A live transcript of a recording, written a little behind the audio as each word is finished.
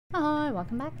Hi,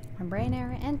 welcome back. I'm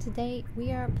Brainerror, and today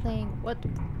we are playing what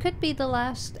could be the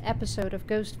last episode of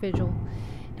Ghost Vigil.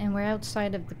 And we're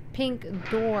outside of the pink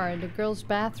door, the girls'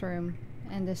 bathroom.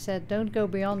 And they said, don't go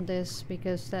beyond this,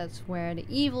 because that's where the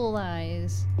evil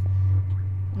lies.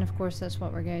 And of course that's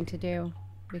what we're going to do,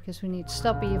 because we need to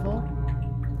stop evil.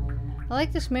 I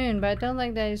like this moon, but I don't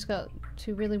like that he's got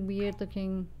two really weird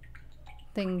looking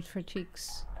things for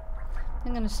cheeks.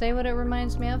 I'm gonna say what it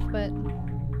reminds me of, but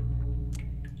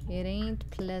it ain't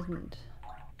pleasant.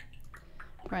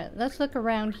 Right, let's look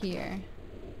around here.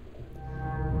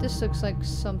 This looks like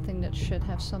something that should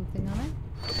have something on it.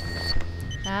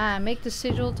 Ah, make the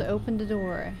sigil to open the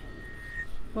door.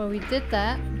 Well, we did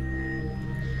that.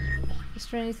 Is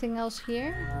there anything else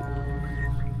here?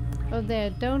 Oh, there.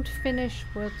 Don't finish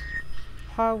what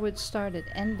Harwood started.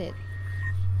 End it.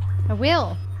 I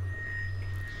will.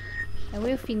 I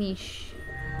will finish.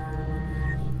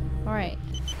 Alright.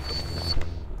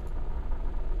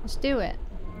 Let's do it.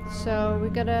 So we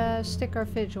gotta stick our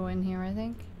vigil in here, I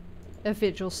think. A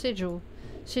vigil, sigil.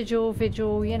 Sigil,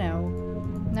 vigil, you know.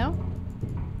 No?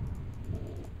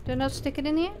 Do I not stick it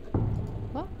in here?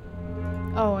 What?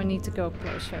 Oh, I need to go up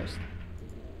close first.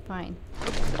 Fine.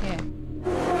 Here.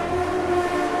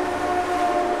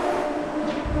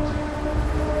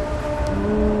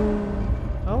 Ooh.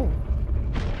 Oh.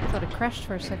 I thought it crashed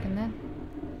for a second then.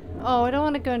 Oh, I don't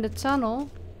want to go in the tunnel.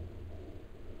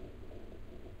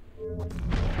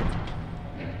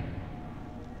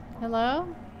 Hello?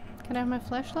 Can I have my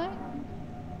flashlight?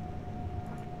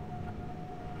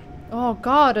 Oh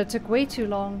god, it took way too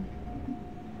long.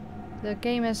 The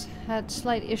game has had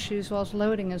slight issues whilst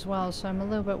loading as well, so I'm a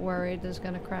little bit worried it's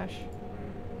gonna crash.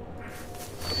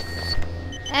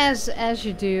 As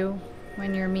you do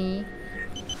when you're me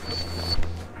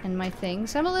and my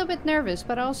things. I'm a little bit nervous,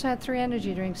 but I also had 3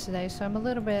 energy drinks today, so I'm a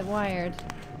little bit wired.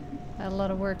 I had a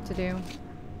lot of work to do.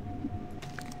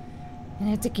 And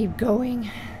I have to keep going.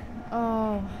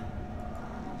 Oh.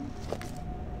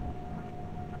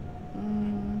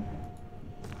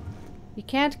 You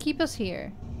can't keep us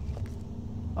here.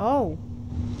 Oh.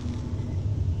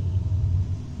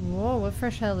 Whoa, what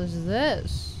fresh hell is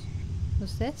this?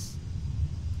 What's this?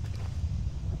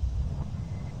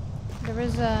 There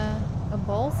is a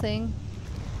ball thing.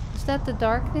 Is that the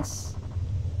darkness?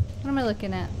 What am I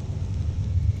looking at?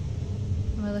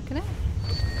 What am I looking at?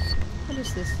 What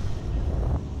is this?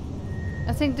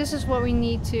 I think this is what we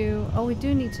need to... Oh, we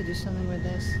do need to do something with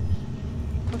this.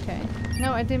 Okay.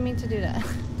 No, I didn't mean to do that.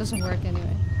 Doesn't work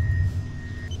anyway.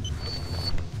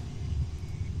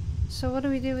 So what do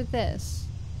we do with this?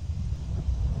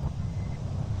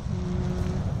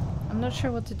 I'm not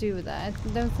sure what to do with that. I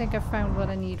don't think I've found what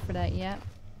I need for that yet.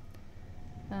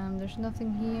 There's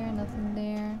nothing here, nothing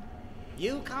there.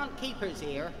 You can't keep us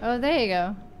here. Oh, there you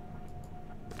go.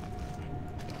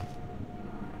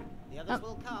 The others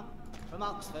will come. From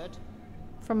Oxford.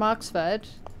 From Oxford?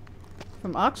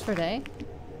 From Oxford, eh?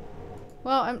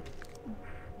 Well,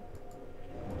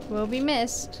 we'll be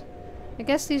missed. I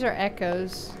guess these are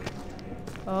echoes.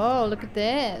 Oh, look at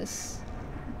this.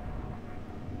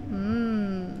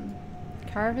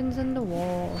 Carvings in the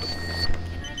wall.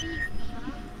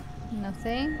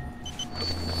 Nothing.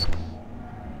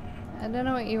 I don't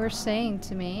know what you were saying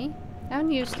to me. I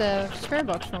haven't used the spirit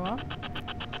box for a while.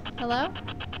 Hello?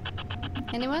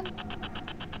 Anyone?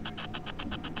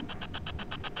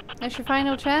 That's your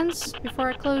final chance before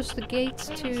I close the gates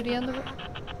to the underworld.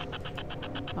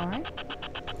 Alright.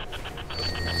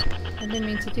 I didn't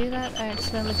mean to do that. I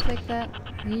accidentally clicked that.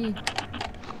 Eee.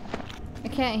 I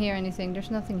can't hear anything. There's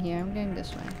nothing here. I'm going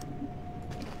this way.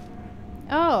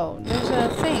 Oh, there's a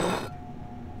thing.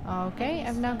 Okay,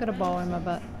 I've now got a ball in my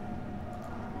butt.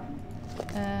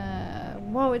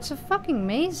 Whoa, it's a fucking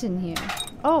maze in here.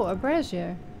 Oh, a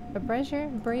brazier. A brazier?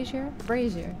 Brazier?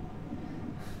 Brazier.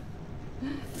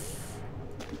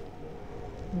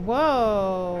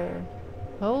 Whoa!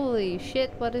 Holy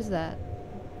shit, what is that?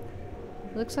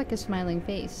 Looks like a smiling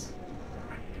face.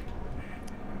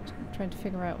 Trying to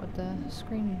figure out what the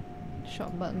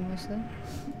screenshot button was then.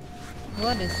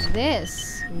 What is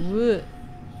this? Whoa.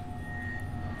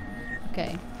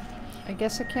 Okay. I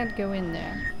guess I can't go in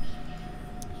there.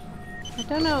 I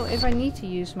don't know if I need to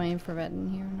use my infrared in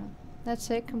here or not. That's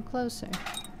it, come closer.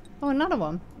 Oh, another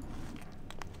one.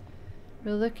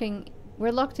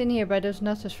 We're locked in here by those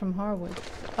nutters from Harwood.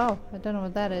 Oh, I don't know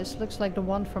what that is. Looks like the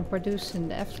one from Produce in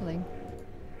the Efteling.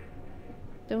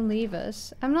 Don't leave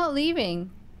us. I'm not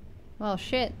leaving. Well,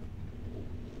 shit.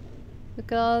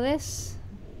 Look at all this.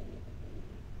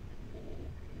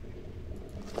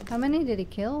 How many did he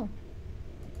kill?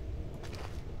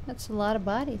 That's a lot of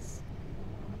bodies.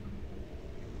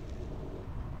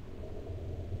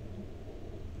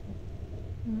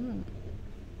 Hmm.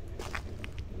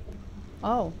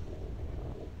 Oh.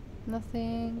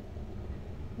 Nothing.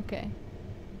 Okay.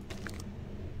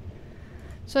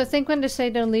 So I think when they say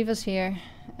don't leave us here,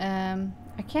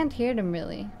 I can't hear them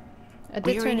really. I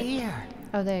did We're turn in it. here.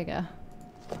 Oh, there you go.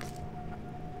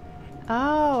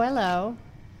 Oh, hello.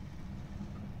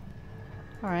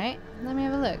 Alright, let me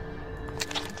have a look.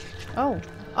 Oh.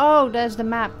 Oh, there's the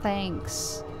map,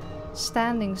 thanks.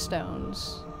 Standing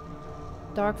stones.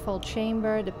 Darkfall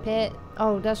chamber, the pit.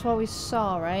 Oh, that's what we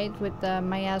saw, right? With the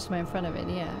miasma in front of it,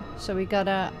 yeah. So we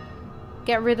gotta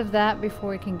get rid of that before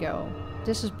we can go.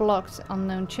 This is blocked.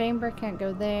 Unknown chamber, can't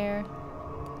go there.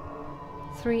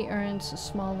 3 urns, a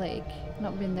small lake.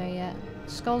 Not been there yet.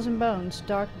 Skulls and bones,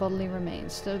 dark bodily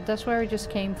remains. So that's where we just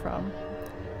came from.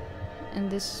 And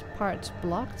this part's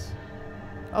blocked.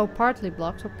 Oh, partly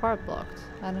blocked or part blocked.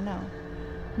 I don't know.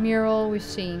 Mural we've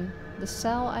seen. The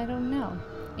cell, I don't know.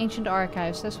 Ancient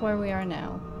archives, that's where we are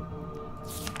now.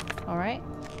 Alright.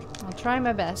 I'll try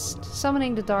my best.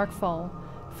 Summoning the dark fall.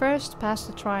 First, pass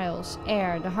the trials.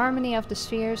 Air, the harmony of the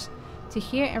spheres. To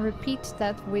hear and repeat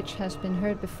that which has been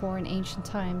heard before in ancient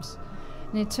times.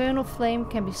 An eternal flame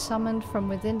can be summoned from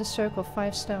within the circle of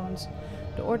 5 stones.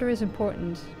 The order is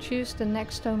important. Choose the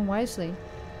next stone wisely.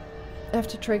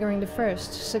 After triggering the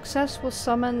first, success will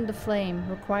summon the flame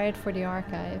required for the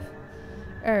archive.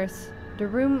 Earth, the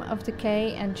room of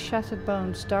decay and shattered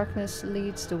bones. Darkness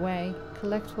leads the way.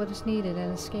 Collect what is needed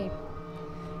and escape.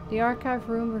 The archive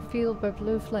room revealed by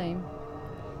blue flame.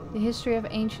 The history of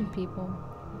ancient people.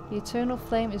 The eternal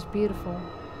flame is beautiful.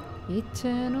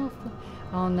 Eternal flame.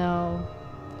 Oh no.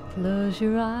 Close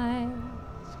your eyes.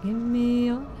 Give me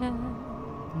your hand,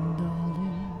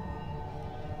 darling.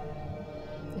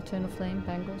 Eternal flame,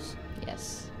 bangles.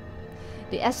 Yes.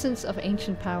 The essence of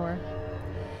ancient power.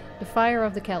 The fire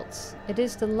of the Celts. It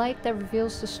is the light that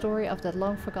reveals the story of that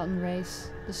long-forgotten race.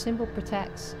 The symbol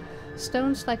protects.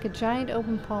 Stones like a giant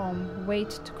open palm wait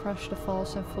to crush the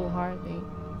false and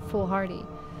foolhardy.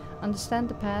 Understand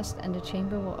the past and the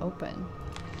chamber will open.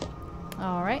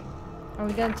 Alright. Are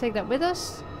we gonna take that with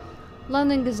us?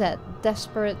 London Gazette.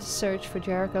 Desperate search for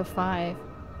Jericho 5.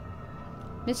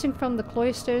 Missing from the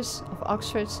cloisters of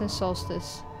Oxford since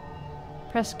solstice.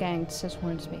 Press ganged, says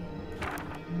Hornsby.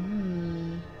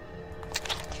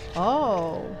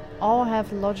 Oh, all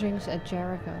have lodgings at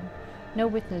Jericho. No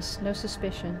witness, no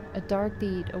suspicion. A dark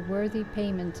deed, a worthy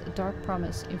payment, a dark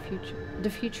promise. In future, the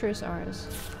future is ours.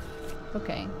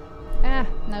 Okay. Ah,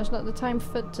 now's not the time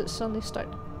for it to suddenly start.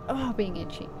 Oh, being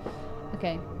itchy.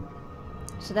 Okay.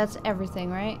 So that's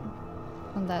everything, right?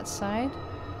 On that side.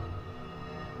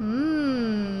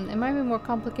 It might be more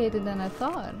complicated than I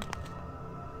thought.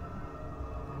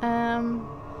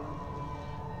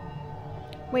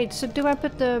 Wait, so do I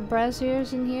put the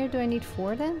braziers in here? Do I need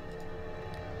 4 then?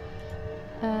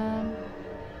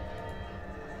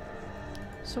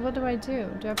 So what do I do?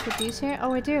 Do I put these here?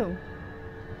 Oh, I do.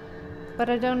 But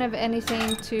I don't have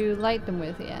anything to light them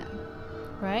with yet.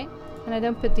 Right? And I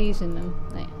don't put these in them.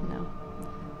 No.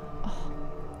 Oh,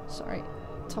 sorry.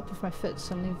 Top of my foot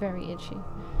suddenly very itchy.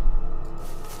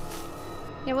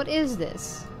 Yeah, what is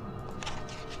this?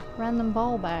 Random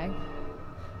ball bag.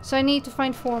 So I need to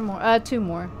find 2 more. I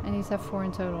need to have 4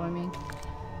 in total, I mean.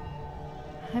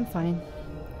 I'm fine.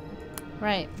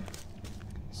 Right.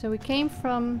 So we came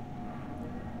from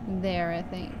there, I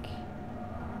think.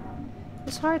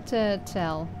 It's hard to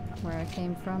tell where I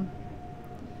came from.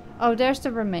 Oh, there's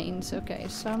the remains. Okay,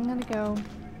 so I'm gonna go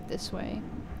this way.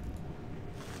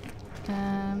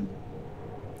 And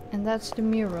that's the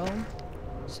mural.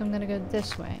 So I'm gonna go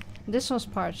this way. This one's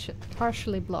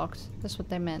partially blocked. That's what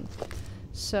they meant.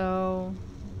 So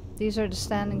these are the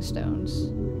standing stones.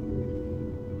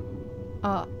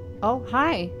 Oh,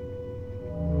 hi!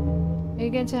 Are you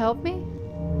going to help me?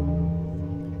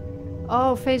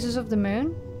 Oh, Phases of the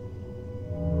Moon?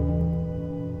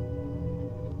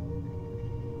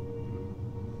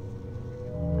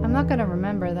 I'm not gonna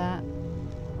remember that.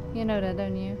 You know that,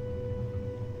 don't you?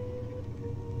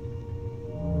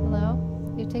 Hello?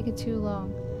 You're taking too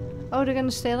long. Oh, they're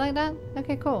gonna stay like that?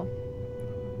 Okay, cool.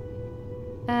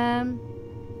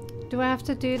 Do I have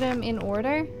to do them in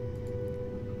order?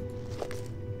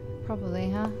 Probably,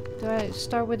 huh? Do I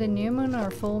start with a new moon or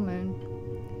a full moon?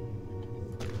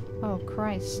 Oh,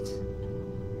 Christ.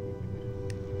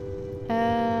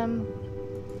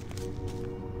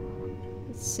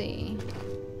 Let's see.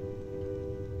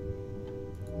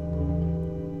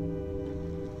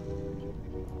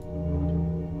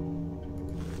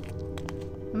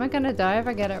 Am I gonna die if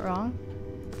I get it wrong?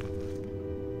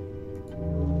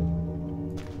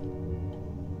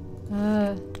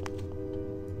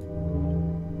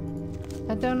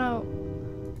 I don't know.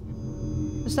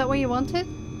 Is that what you wanted?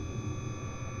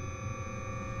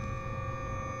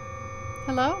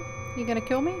 Hello? You gonna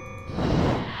kill me?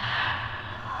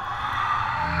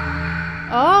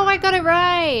 Oh, I got it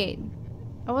right!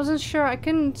 I wasn't sure. I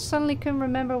suddenly couldn't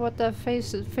remember what the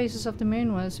faces of the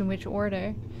moon was, in which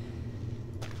order.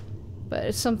 But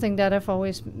it's something that I've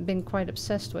always been quite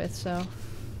obsessed with, so...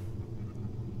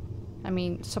 I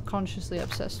mean, subconsciously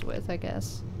obsessed with, I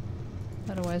guess.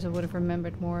 Otherwise I would have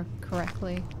remembered more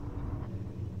correctly.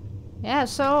 Yeah,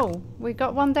 so, we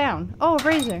got one down. Oh, a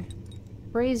brazier.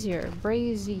 Brazier.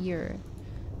 Brazier.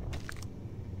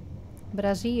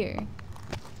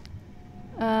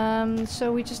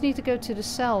 So we just need to go to the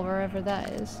cell, wherever that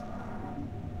is.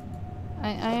 I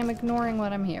am ignoring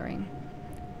what I'm hearing.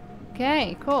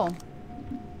 Okay, cool.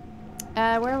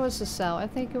 Where was the cell? I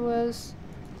think it was...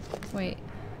 Wait.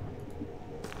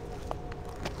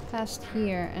 Past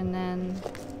here, and then...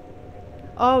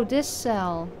 Oh, this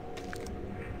cell.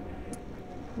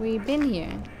 We've been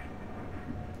here.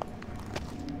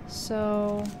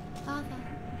 So... Father.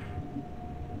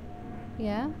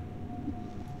 Yeah?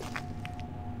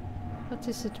 What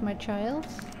is it, my child?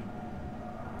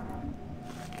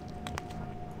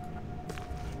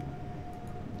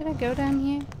 Did I go down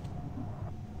here?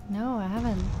 No, I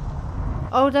haven't.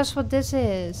 Oh, that's what this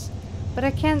is. But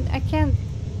I can't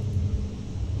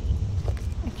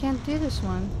do this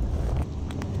one.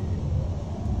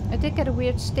 I did get a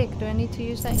weird stick. Do I need to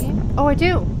use that here? Oh, I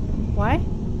do! Why?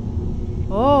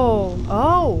 Oh!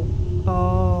 Oh!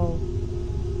 Oh!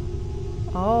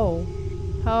 Oh!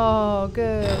 Oh,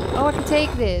 good. Oh, I can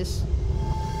take this.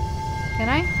 Can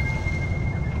I?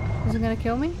 Is it gonna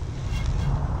kill me?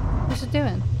 What's it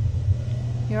doing?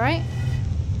 You alright?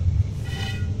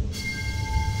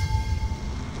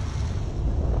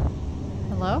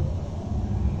 Hello?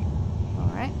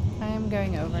 Alright, I am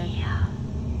going over.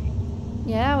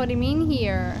 Yeah, what do you mean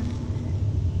here?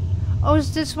 Oh,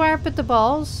 is this where I put the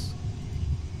balls?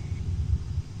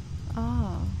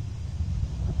 Oh.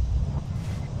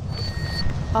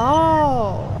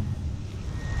 Oh.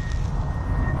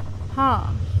 Huh.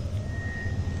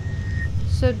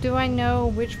 So do I know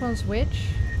which one's which?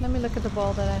 Let me look at the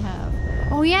ball that I have.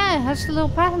 Oh yeah, it has the little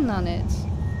pattern on it.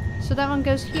 So that one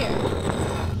goes here.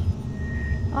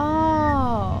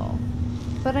 Oh.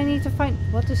 But I need to find...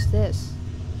 What is this?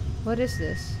 What is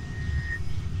this?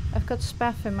 I've got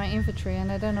spaff in my inventory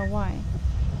and I don't know why.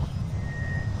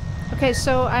 Okay,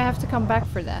 so I have to come back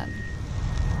for that.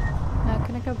 Now,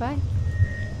 can I go back?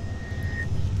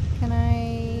 Can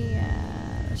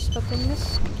I stop in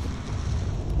this?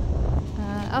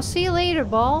 I'll see you later,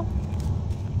 ball.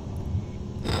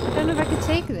 I don't know if I can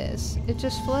take this. It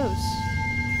just floats.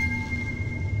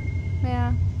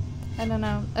 Yeah. I don't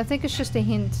know. I think it's just a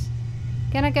hint.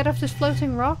 Can I get off this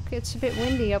floating rock? It's a bit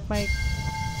windy up my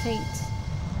taint.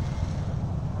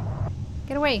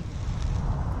 Get away.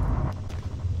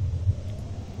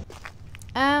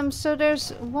 So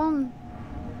there's one.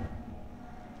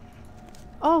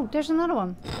 Oh, there's another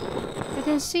one. I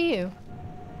didn't see you.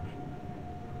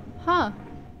 Huh.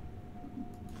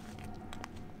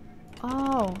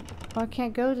 Oh, I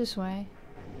can't go this way.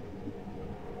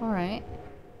 Alright.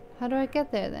 How do I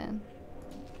get there then?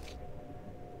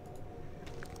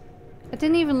 I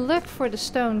didn't even look for the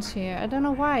stones here. I don't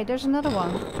know why. There's another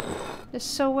one. It's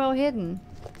so well hidden.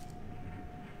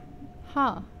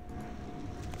 Huh.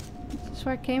 Is this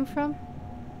where I came from?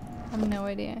 I have no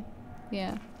idea.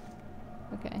 Yeah.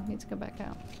 Okay, I need to go back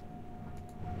out.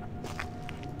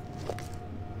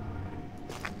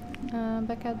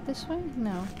 Back out this way?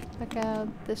 No. Back out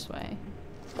this way.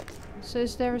 So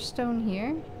is there a stone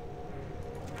here?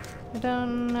 I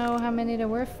don't know how many there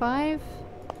were. 5?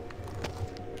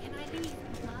 Can I leave,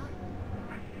 Ma?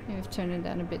 Maybe I've turned it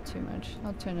down a bit too much.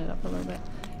 I'll turn it up a little bit.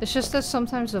 It's just that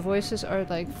sometimes the voices are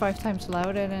like 5 times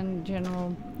louder than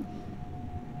general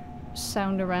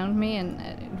sound around me, and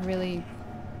it really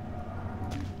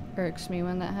irks me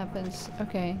when that happens.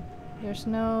 Okay, there's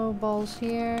no balls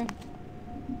here.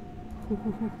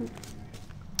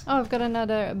 Oh, I've got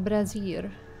another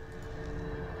brazier.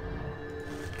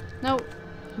 No,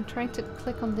 I'm trying to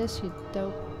click on this, you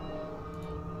dope.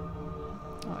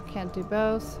 Oh, I can't do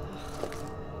both.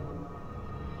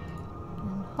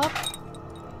 And hop.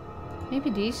 Maybe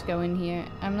these go in here.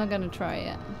 I'm not gonna try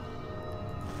it.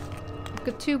 I've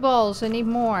got 2 balls. I need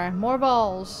more. More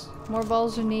balls. More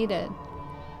balls are needed.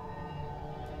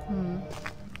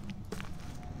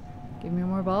 Give me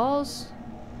more balls.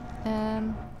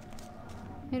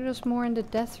 Maybe there's more in the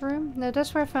death room? No,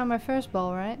 that's where I found my first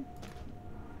ball, right?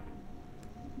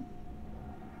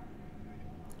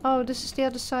 Oh, this is the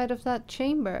other side of that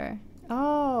chamber.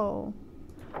 Oh.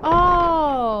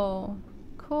 Oh!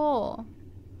 Cool.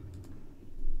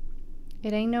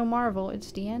 It ain't no marvel,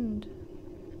 it's the end.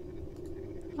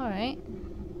 Alright.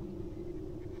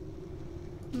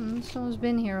 Someone's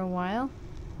been here a while. Do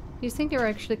you think they were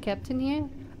actually kept in here?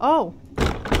 Oh!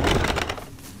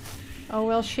 Oh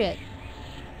well, shit.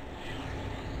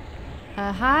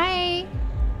 Hi!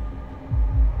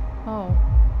 Oh.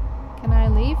 Can I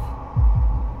leave?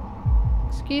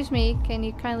 Excuse me, can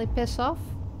you kindly piss off?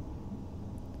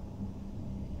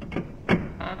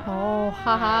 Oh,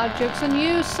 haha, joke's on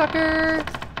you, sucker!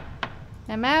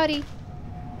 I'm outie.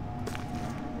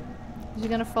 Is he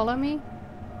gonna follow me?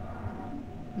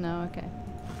 No, okay.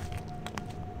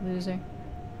 Loser.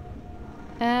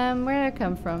 Where did I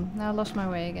come from? Now I lost my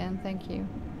way again, thank you.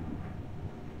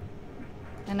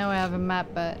 I know I have a map,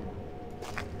 but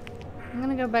I'm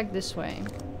gonna go back this way.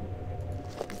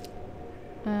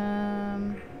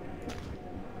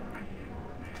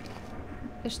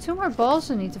 There's 2 more balls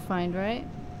I need to find, right?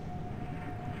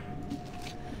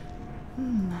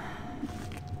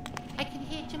 I can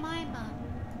hear Jemima.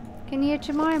 Can you hear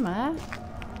Jemima?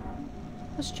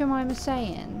 What's Jemima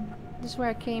saying? This is where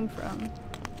I came from.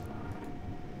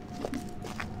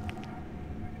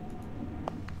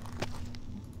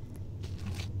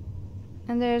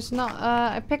 And there's not,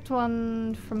 I picked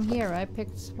one from here. I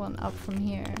picked one up from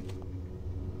here.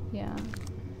 Yeah.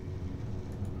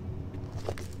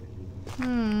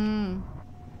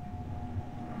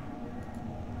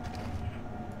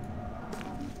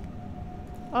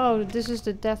 Oh, this is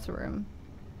the death room.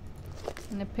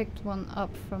 And I picked one up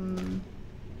from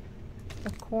the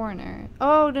corner.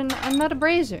 Oh, then another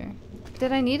brazier.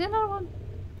 Did I need another one?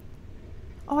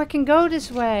 Oh, I can go this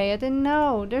way. I didn't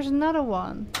know. There's another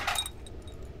one.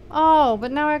 Oh,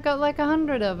 but now I got like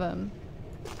 100 of them.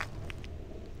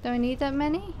 Do I need that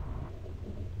many?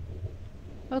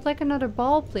 I would like another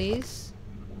ball, please.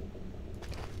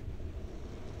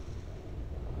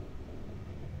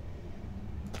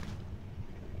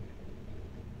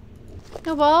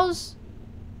 No balls?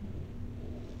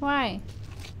 Why?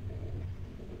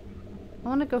 I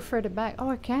want to go further back. Oh,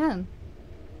 I can.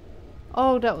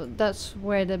 Oh, that's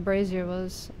where the brazier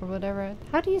was, or whatever.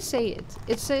 How do you say it?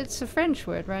 It's a French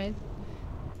word, right?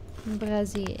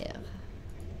 Brazier.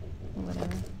 Or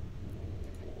whatever.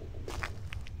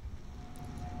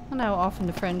 I know how often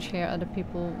the French hear other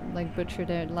people like butcher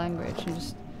their language and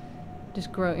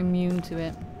just grow immune to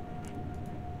it.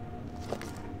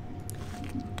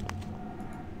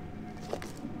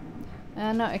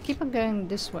 No, I keep on going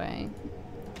this way.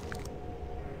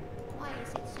 Why is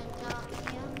it so dark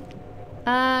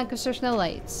here? Because there's no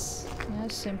lights. Yeah,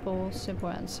 simple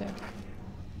answer.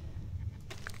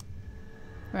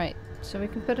 Right, so we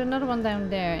can put another one down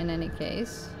there in any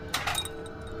case.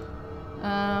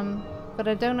 But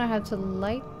I don't know how to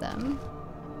light them.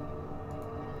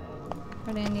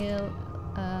 Are there any,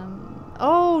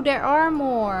 oh, there are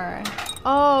more!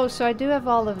 Oh, so I do have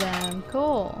all of them.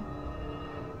 Cool.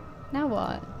 Now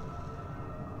what?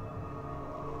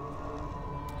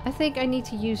 I think I need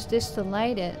to use this to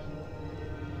light it.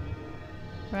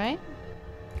 Right?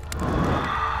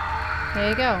 There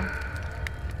you go.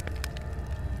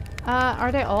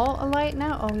 Are they all alight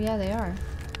now? Oh yeah, they are.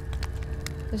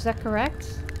 Is that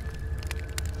correct?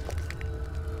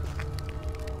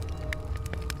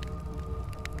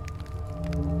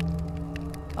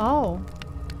 Oh.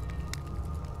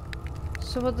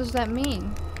 So what does that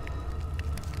mean?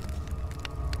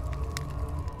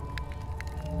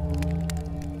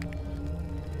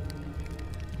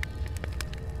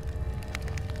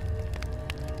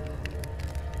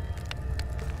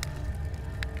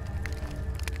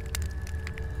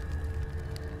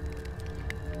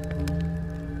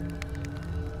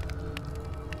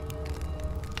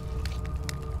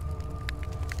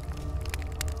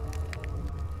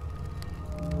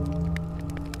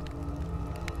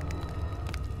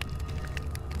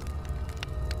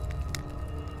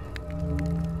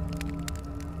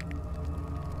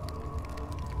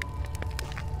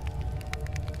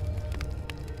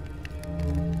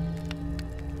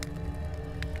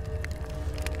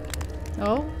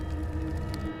 Oh.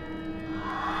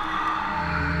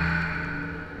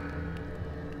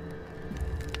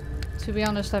 To be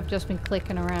honest, I've just been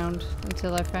clicking around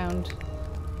until I found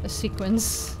a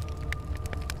sequence.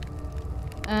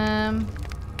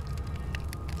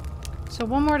 So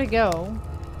one more to go.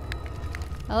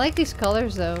 I like these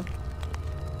colors though.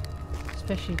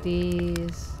 Especially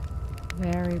these.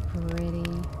 Very pretty.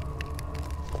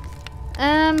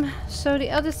 So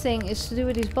the other thing is to do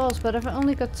with these balls, but I've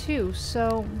only got 2,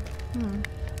 so...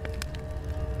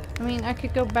 I mean, I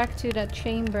could go back to that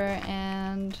chamber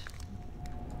and...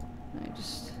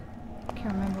 I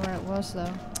can't remember where it was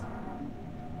though.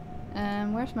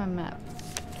 Where's my map?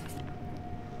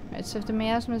 Right, so if the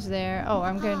miasma is there... Oh,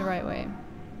 I'm going the right way.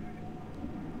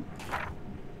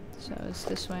 So it's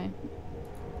this way.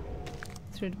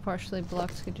 Through the partially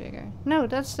blocked jigger. No,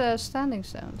 that's the standing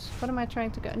stones. What am I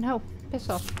trying to go? No, piss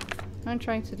off. What am I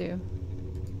trying to do?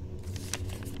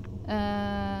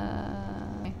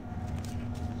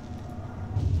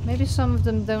 Maybe some of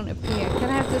them don't appear. Can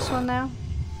I have this one now?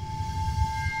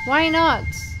 Why not?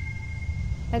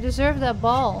 I deserve that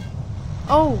ball.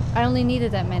 Oh, I only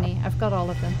needed that many. I've got all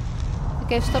of them.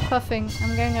 Okay, stop puffing.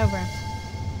 I'm going over.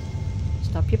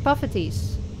 Stop your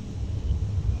puffities.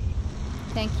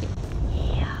 Thank you.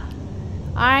 Yeah.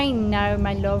 I know,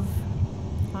 my love.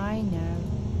 I know.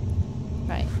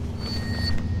 Right.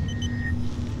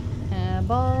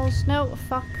 Balls. No,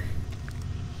 fuck.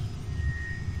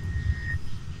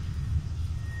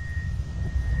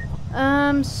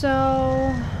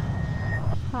 So...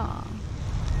 Huh.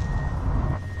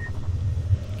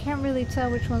 Can't really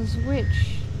tell which one's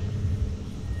which.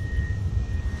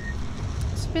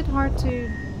 It's a bit hard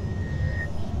to...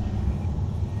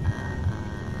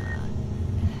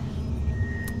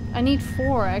 I need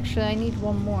 4, actually. I need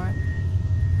 1 more.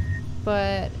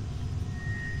 But...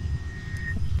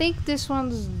 I think this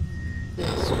one's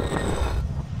this one.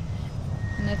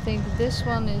 And I think this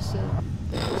one is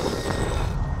this.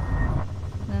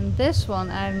 And this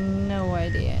one, I have no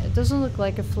idea. It doesn't look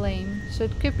like a flame, so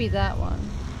it could be that one.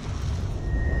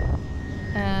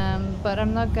 But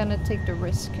I'm not gonna take the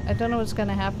risk. I don't know what's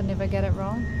gonna happen if I get it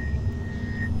wrong.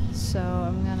 So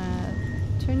I'm gonna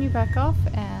turn you back off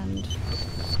and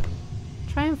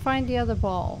try and find the other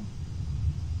ball.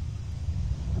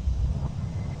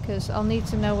 Because I'll need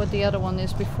to know what the other one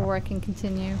is before I can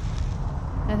continue.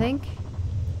 I think.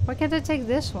 Why can't I take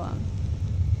this one?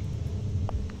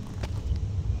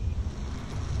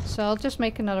 So I'll just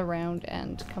make another round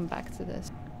and come back to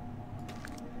this.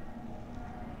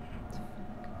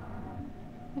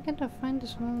 Why can't I find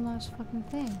this one last fucking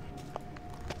thing?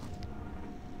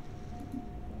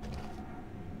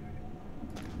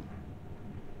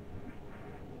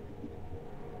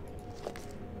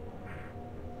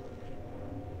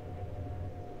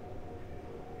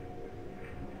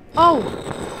 Oh!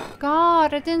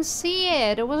 God, I didn't see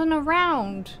it! It wasn't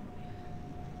around!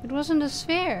 It wasn't a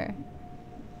sphere!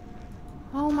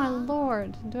 Oh my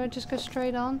lord. Do I just go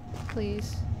straight on?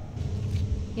 Please.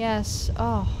 Yes.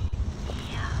 Oh.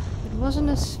 It wasn't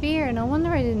a sphere. No wonder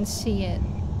I didn't see it.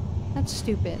 That's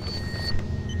stupid.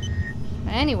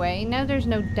 Anyway, now there's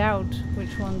no doubt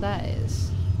which one that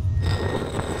is.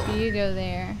 So you go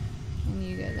there. And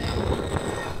you go there.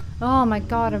 Oh my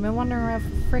god, I've been wandering around for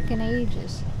freaking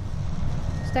ages.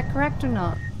 Is that correct or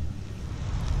not?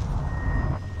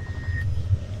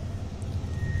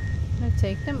 Can I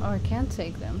take them? Or I can't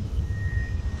take them.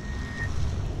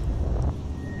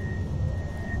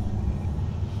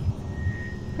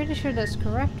 Pretty sure that's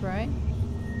correct, right?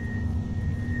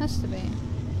 Has to be.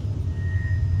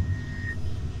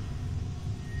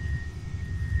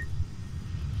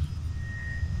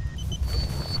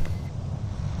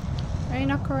 Are you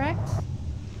not correct?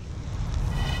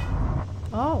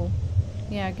 Oh.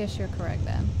 Yeah, I guess you're correct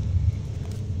then.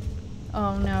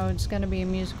 Oh no, it's gonna be a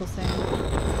musical thing.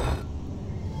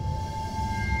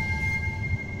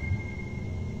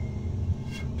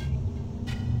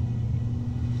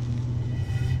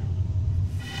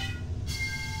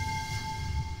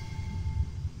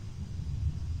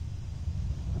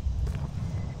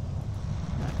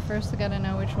 First I gotta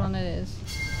know which one it is.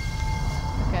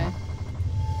 Okay.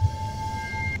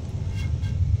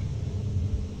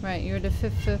 Right, you're the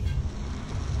fifth.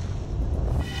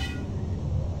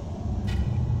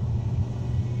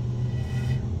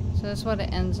 So that's what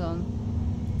it ends on.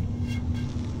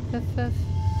 Fifth.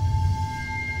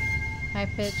 High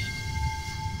pitched.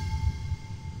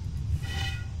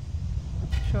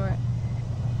 Short.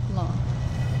 Long.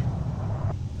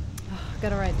 Oh,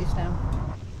 gotta write these down.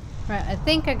 Right, I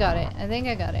think I got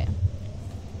it.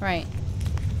 Right.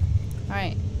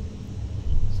 Alright.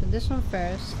 So this one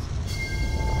first.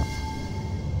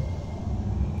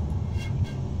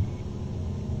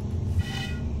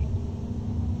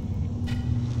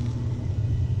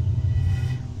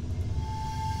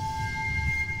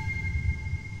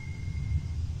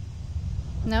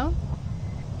 No?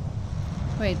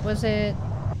 Wait, was it...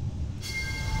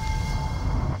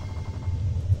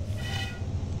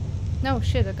 No,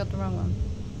 shit, I got the wrong one.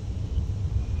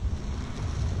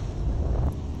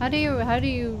 How do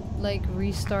you, like,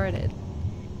 restart it?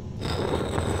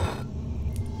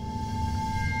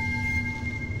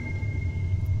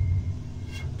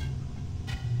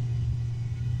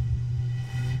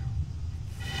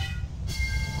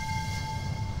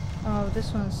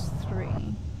 this one's 3.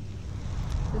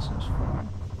 This one's 4.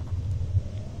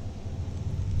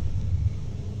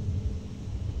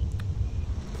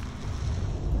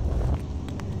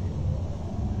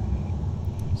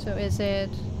 So is it...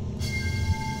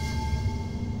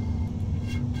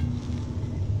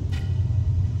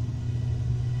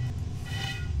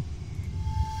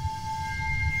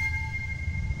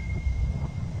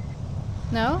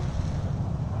 No?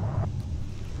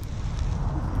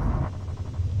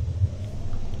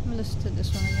 Listen to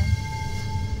this one again.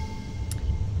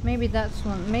 Maybe that's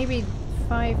one. Maybe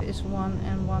 5 is 1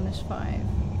 and 1 is 5.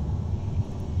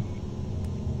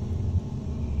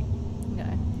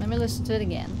 Okay, let me listen to it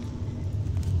again.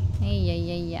 Hey,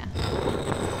 yeah.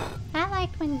 I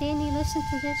liked when Danny listened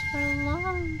to this for a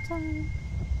long time.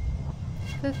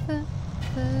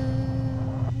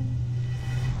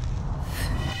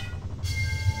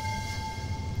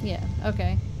 Yeah,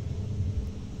 okay.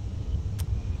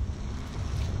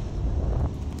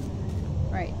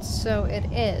 Right, so it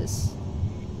is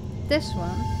this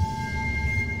one.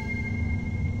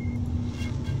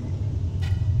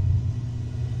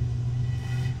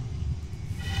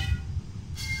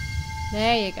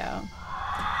 There you go.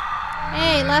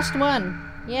 Hey, last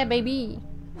one. Yeah, baby.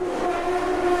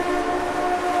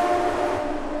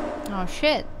 Oh,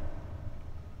 shit.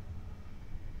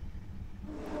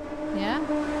 Yeah?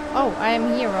 Oh, I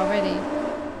am here already.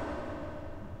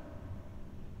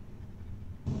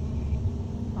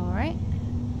 Alright.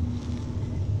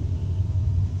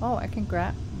 Oh, I can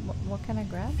grab... What can I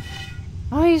grab?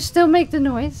 Oh, you still make the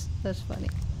noise? That's funny.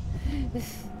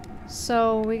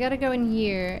 So, we gotta go in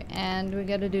here, and we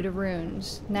gotta do the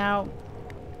runes. Now,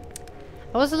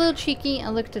 I was a little cheeky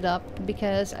and looked it up,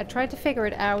 because I tried to figure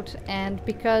it out, and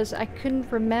because I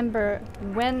couldn't remember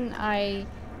when I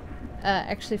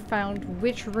actually found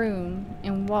which rune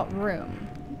in what room.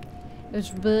 It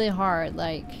was really hard,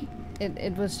 like,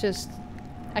 it was just...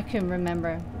 I couldn't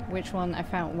remember which one I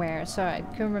found where, so I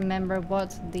couldn't remember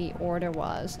what the order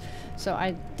was. So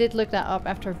I did look that up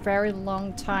after a very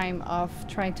long time of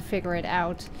trying to figure it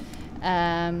out.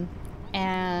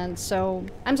 And so,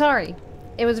 I'm sorry.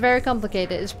 It was very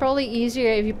complicated. It's probably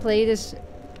easier if you play this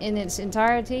in its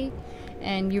entirety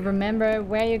and you remember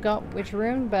where you got which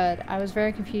rune, but I was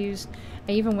very confused.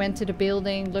 I even went to the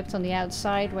building, looked on the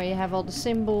outside where you have all the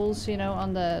symbols, you know,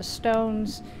 on the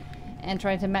stones, and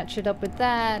tried to match it up with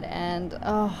that, and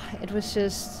oh, it was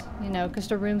just, you know, because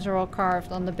the runes are all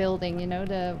carved on the building, you know,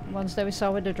 the ones that we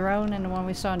saw with the drone and the one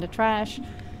we saw in the trash.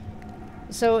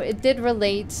 So it did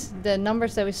relate, the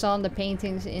numbers that we saw in the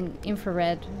paintings in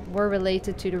infrared were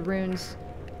related to the runes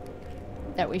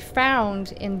that we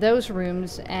found in those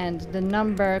rooms, and the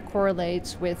number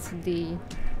correlates with the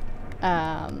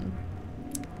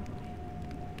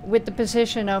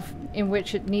position of in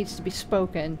which it needs to be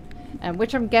spoken.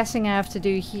 Which I'm guessing I have to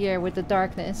do here with the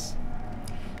darkness.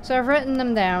 So I've written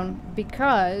them down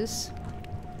because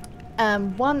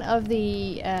one of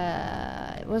the,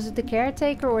 was it the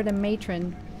caretaker or the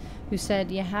matron who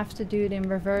said you have to do it in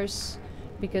reverse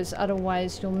because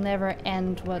otherwise you'll never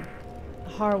end what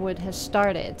Harwood has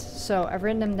started. So I've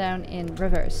written them down in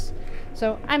reverse.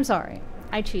 So I'm sorry,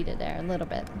 I cheated there a little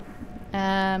bit.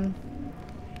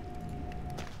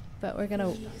 But we're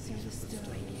gonna...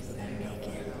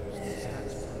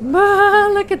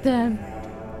 Look at them!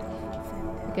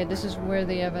 Okay, this is where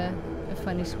they have a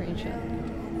funny screenshot.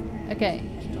 Okay.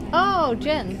 Oh,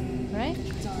 Jen, right?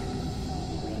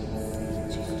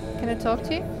 Can I talk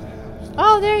to you?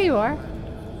 Oh, there you are!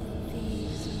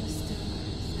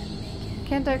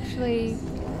 Can't actually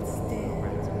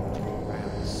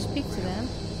speak to them.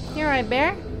 You alright,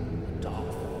 Bear?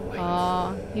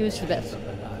 Aw, he was the best.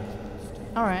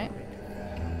 Alright.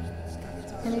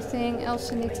 Anything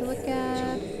else I need to look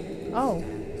at? Oh.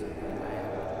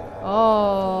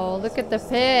 Oh, look at the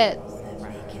pit.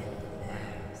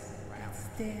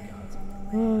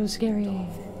 Oh, scary.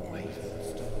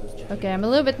 Okay, I'm a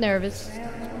little bit nervous.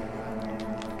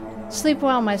 Sleep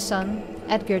well, my son.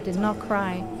 Edgar did not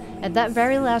cry. At that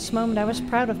very last moment, I was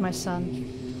proud of my son.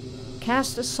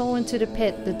 Cast a soul into the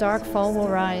pit, the dark fall will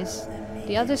rise.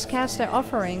 The others cast their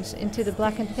offerings into the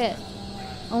blackened pit.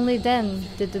 Only then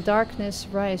did the darkness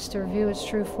rise to reveal its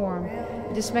true form.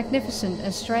 It is magnificent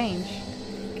and strange.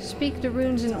 Speak the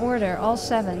runes in order, all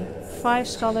 7. 5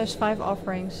 scholars, 5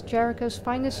 offerings. Jericho's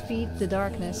finest feet, the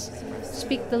darkness.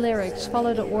 Speak the lyrics,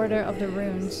 follow the order of the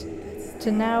runes.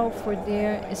 To now for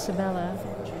dear Isabella,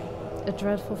 a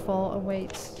dreadful fall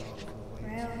awaits.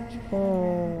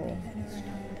 Oh.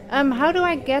 How do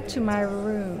I get to my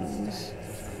runes?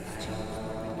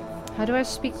 How do I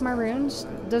speak my runes?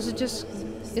 Does it just...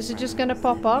 Is it just gonna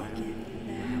pop up?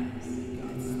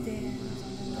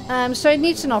 So it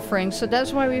needs an offering, so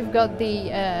that's why we've got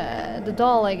the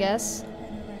doll, I guess.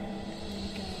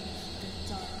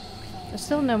 I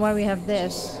still don't know why we have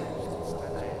this.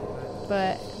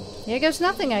 But here goes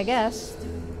nothing, I guess.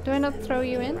 Do I not throw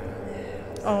you in?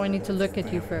 Oh, I need to look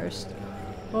at you first.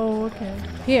 Oh, okay.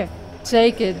 Here,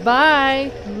 take it.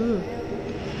 Bye. Ooh.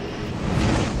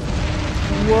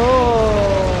 Whoa.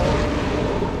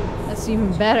 That's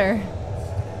even better.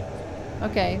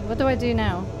 Okay, what do I do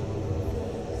now?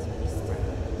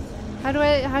 How do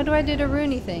I do the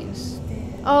Rooney things?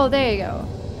 Oh, there you go.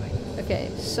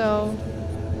 Okay, so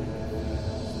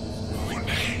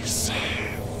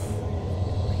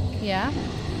yeah.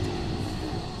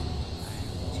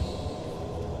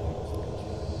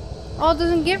 Oh, it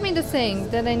doesn't give me the thing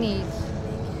that I need.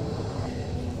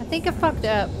 I think I fucked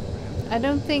up. I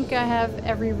don't think I have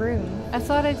every room. I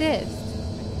thought I did.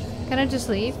 Can I just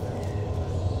leave?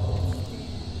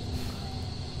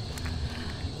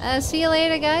 See you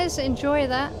later, guys. Enjoy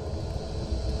that.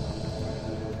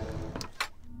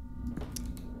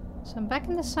 So I'm back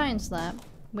in the science lab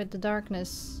with the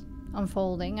darkness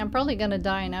unfolding. I'm probably gonna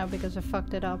die now because I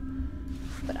fucked it up.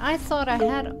 But I thought I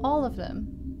had all of them.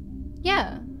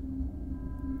 Yeah.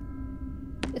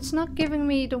 It's not giving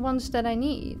me the ones that I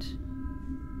need.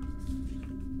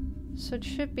 So it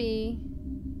should be...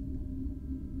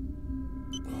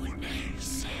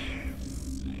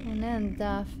 And then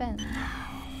the fan.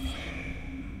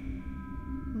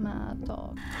 My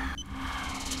dog.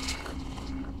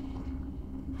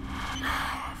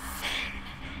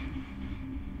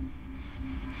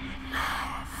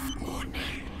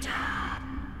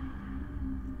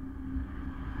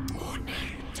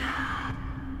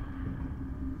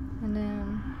 And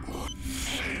then...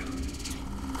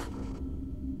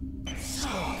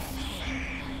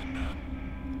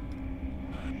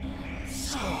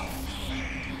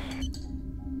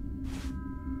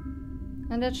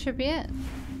 And that should be it.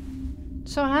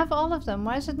 So I have all of them.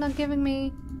 Why is it not giving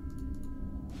me...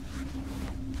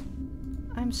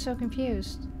 I'm so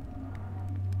confused.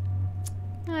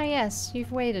 Ah yes,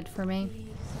 you've waited for me.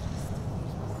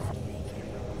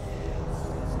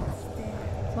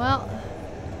 Well,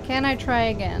 can I try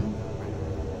again?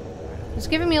 It's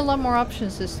giving me a lot more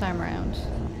options this time around.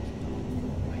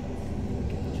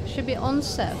 Should be on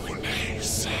set.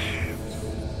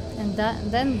 And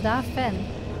then da fen.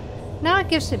 Now it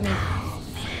gives it me.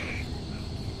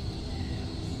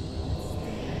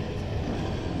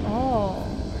 Oh.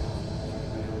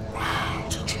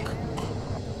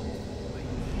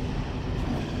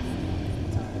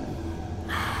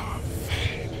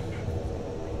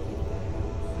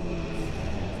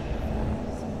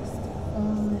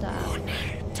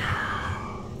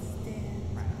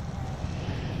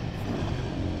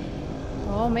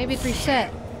 Oh, maybe it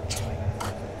reset.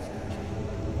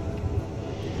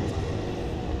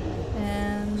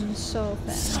 And so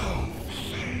fast.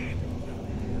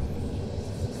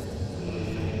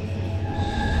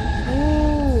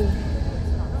 Ooh.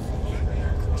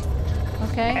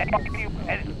 Okay.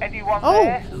 Anyone Oh,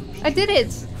 there? I did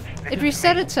it. It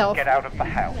reset itself. Get out of the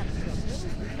house.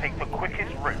 Take the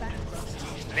quickest route.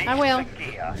 Leave I will. the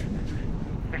gear.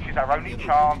 This is our only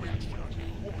chance.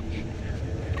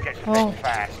 Get Oh.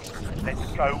 fast. Let's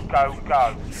go, go,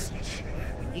 go.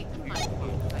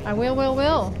 I will.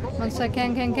 Once I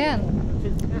can.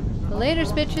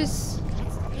 Laters, bitches.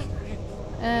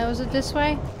 Was it this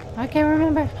way? I can't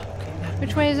remember.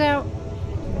 Which way is out?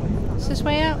 Is this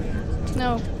way out?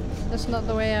 No, that's not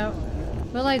the way out.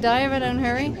 Will I die if I don't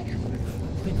hurry?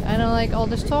 I don't like all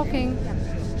this talking.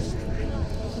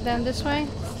 Is it down this way?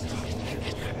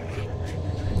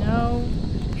 No.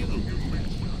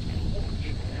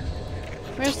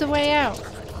 Where's the way out?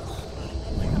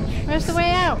 Where's the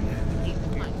way out?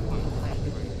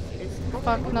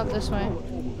 Fuck, not this way.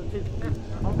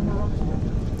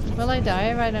 Will I die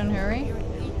if I don't hurry?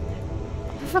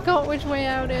 I forgot which way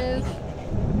out is.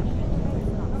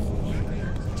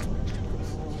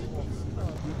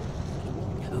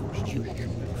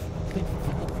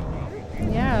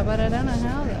 Yeah, but I don't know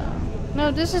how though.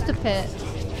 No, this is the pit.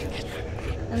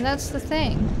 And that's the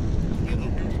thing.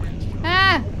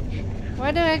 Ah!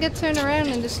 Why do I get turned around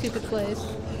in this stupid place?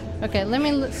 Okay, let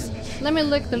me look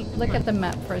at the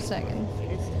map for a second.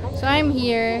 So I'm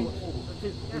here.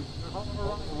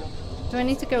 Do I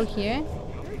need to go here?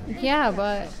 Yeah,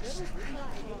 but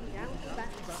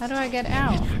how do I get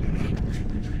out?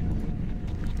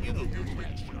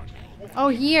 Oh,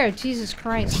 here! Jesus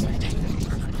Christ.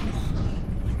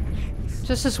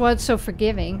 Just as why it's so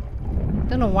forgiving.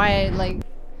 Don't know why I like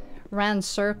ran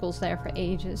circles there for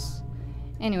ages.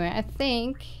 Anyway, I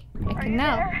think I can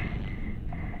now.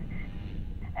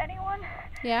 Anyone?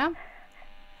 Yeah?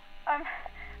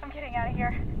 I'm getting out of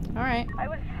here. Alright. I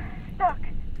was stuck.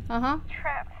 Uh-huh.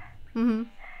 Trapped. Mm-hmm.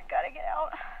 Gotta get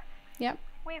out. Yep.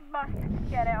 We must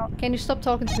get out. Can you stop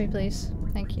talking to me, please?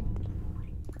 Thank you.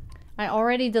 I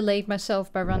already delayed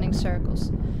myself by running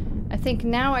circles. I think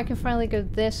now I can finally go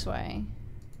this way.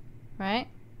 Right?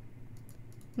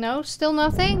 No? Still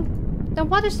nothing? Then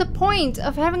what is the point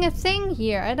of having a thing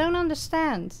here? I don't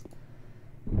understand.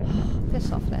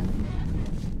 Piss off then.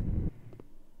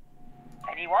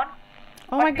 Anyone?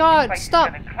 Oh I my think god, this place is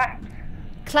stop! gonna collapse.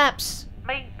 Claps!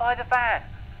 Me by the van.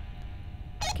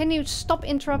 Can you stop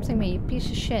interrupting me, you piece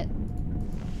of shit?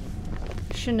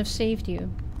 I shouldn't have saved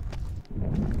you.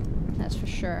 That's for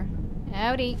sure.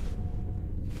 Howdy.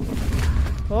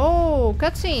 Oh,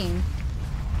 cutscene!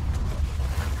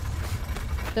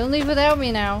 Don't leave without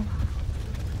me now.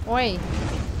 Oi.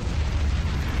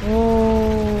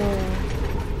 Oh.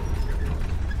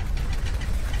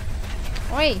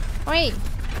 Oi, oi.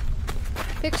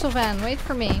 Pixel van, wait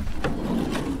for me.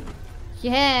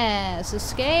 Yes,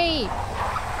 escape.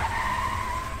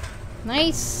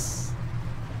 Nice.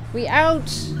 We out.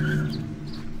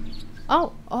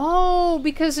 Oh,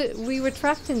 because we were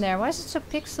trapped in there. Why is it so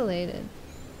pixelated?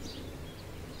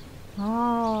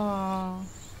 Oh.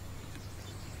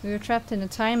 We were trapped in a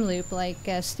time loop, like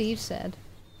Steve said.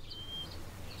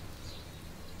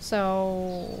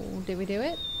 So, did we do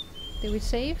it? Did we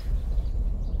save?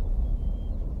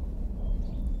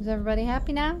 Is everybody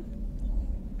happy now?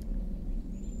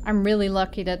 I'm really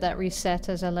lucky that that reset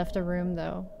as I left the room,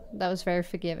 though. That was very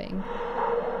forgiving.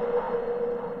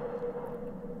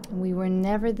 We were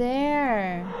never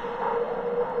there.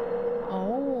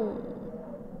 Oh.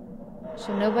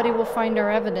 So nobody will find our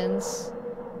evidence.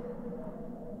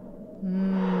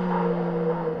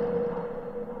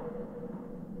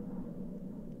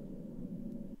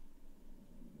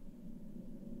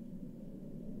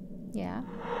 Yeah.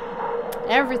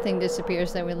 Everything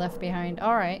disappears that we left behind.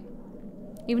 Alright.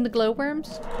 Even the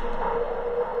glowworms?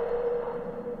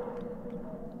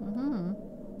 Mm-hmm.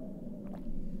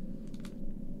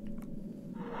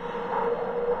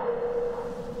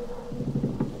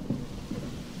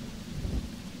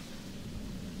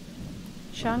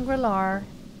 Shangri-La.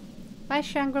 Bye,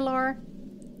 Shangri-La.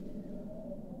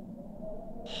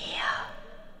 Yeah.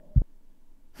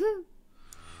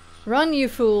 Run, you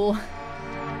fool.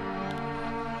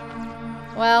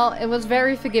 Well, it was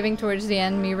very forgiving towards the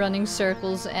end, me running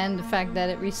circles and the fact that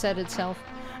it reset itself.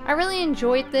 I really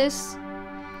enjoyed this.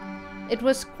 It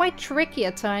was quite tricky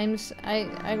at times.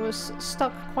 I was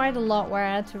stuck quite a lot where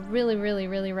I had to really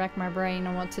rack my brain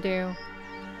on what to do.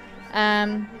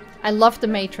 I loved the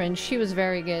matron. She was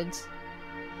very good.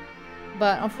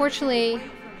 But unfortunately,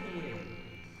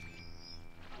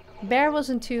 Bear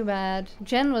wasn't too bad.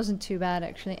 Jen wasn't too bad,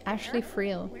 actually. Ashley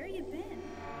Friel.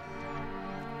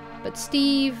 But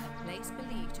Steve...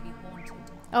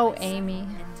 Oh, Amy.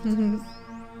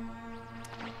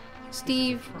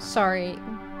 Steve, sorry.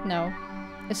 No.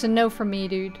 It's a no for me,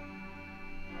 dude.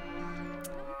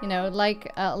 You know,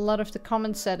 like a lot of the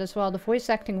comments said as well, the voice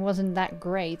acting wasn't that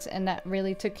great, and that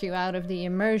really took you out of the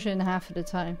immersion half of the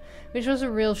time. Which was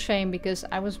a real shame, because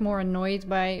I was more annoyed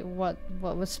by what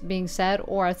was being said,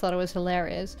 or I thought it was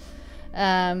hilarious.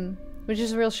 Which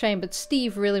is a real shame, but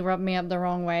Steve really rubbed me up the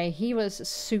wrong way. He was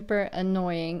super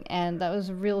annoying, and that was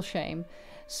a real shame.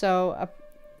 So,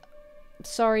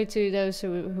 sorry to those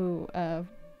who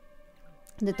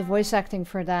did the voice acting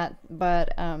for that,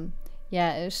 but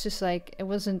yeah, it was just like, it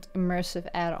wasn't immersive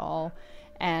at all,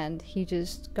 and he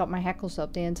just got my hackles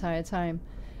up the entire time.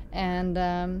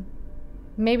 And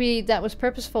maybe that was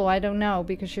purposeful, I don't know,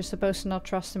 because you're supposed to not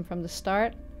trust him from the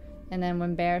start, and then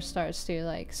when Bear starts to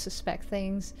like suspect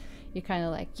things, you're kind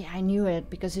of like, yeah, I knew it,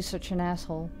 because he's such an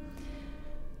asshole.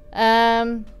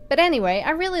 But anyway,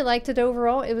 I really liked it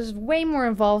overall. It was way more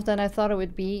involved than I thought it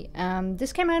would be.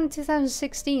 This came out in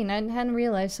 2016. I hadn't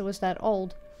realized it was that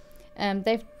old.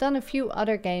 They've done a few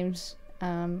other games,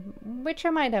 which I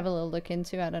might have a little look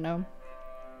into, I don't know.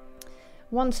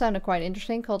 One sounded quite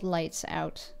interesting, called Lights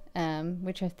Out,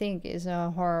 which I think is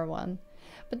a horror one.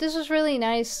 But this was really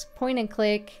nice, point and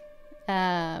click,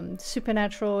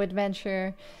 supernatural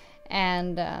adventure,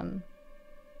 and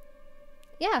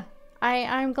yeah,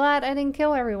 I'm glad I didn't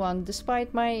kill everyone,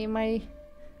 despite my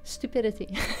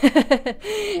stupidity.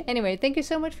 Anyway, thank you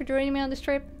so much for joining me on this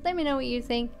trip. Let me know what you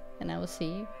think, and I will see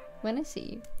you when I see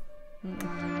you.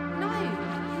 No,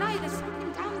 there's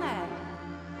something down there.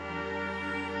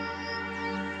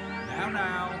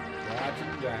 Now,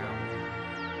 quieten down.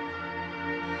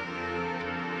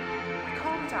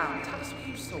 Calm down, tell us what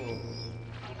you saw.